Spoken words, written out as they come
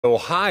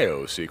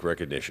Ohio seek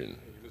recognition.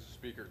 Thank you, Mr.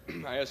 Speaker.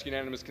 I ask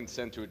unanimous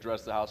consent to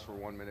address the House for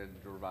 1 minute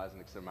and to revise and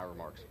extend my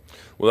remarks.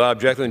 Without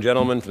objection, the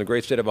gentleman from the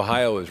great state of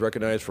Ohio is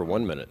recognized for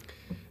 1 minute.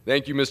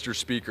 Thank you, Mr.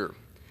 Speaker.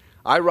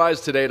 I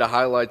rise today to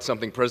highlight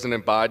something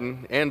President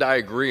Biden and I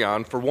agree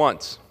on for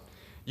once.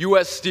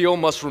 U.S. steel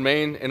must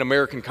remain an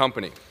American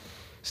company.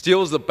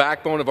 Steel is the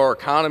backbone of our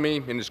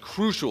economy and is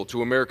crucial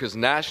to America's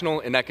national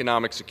and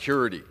economic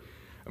security.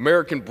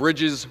 American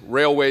bridges,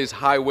 railways,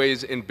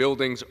 highways, and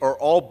buildings are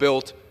all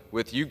built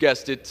with, you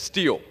guessed it,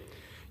 steel.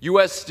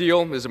 U.S.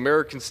 Steel is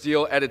American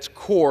steel at its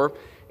core,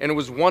 and it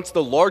was once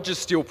the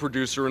largest steel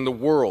producer in the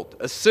world,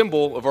 a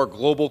symbol of our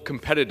global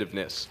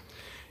competitiveness.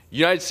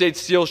 United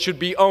States Steel should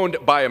be owned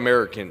by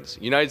Americans.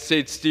 United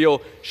States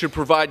Steel should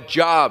provide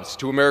jobs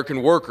to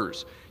American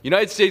workers.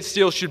 United States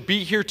Steel should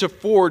be here to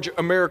forge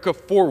America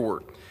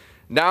forward.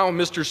 Now,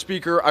 Mr.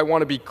 Speaker, I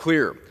want to be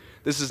clear.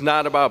 This is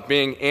not about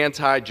being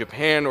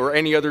anti-Japan or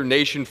any other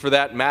nation for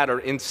that matter.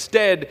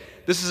 Instead,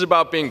 this is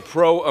about being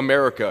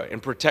pro-America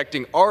and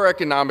protecting our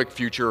economic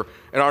future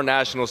and our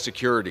national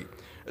security.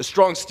 A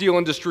strong steel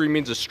industry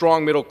means a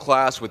strong middle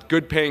class with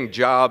good-paying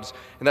jobs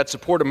and that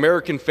support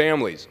American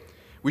families.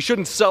 We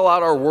shouldn't sell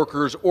out our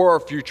workers or our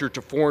future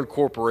to foreign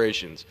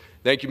corporations.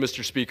 Thank you,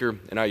 Mr. Speaker,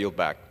 and I yield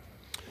back.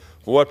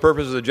 For what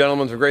purpose does the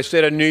gentleman from the great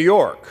state of New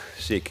York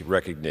seek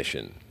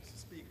recognition?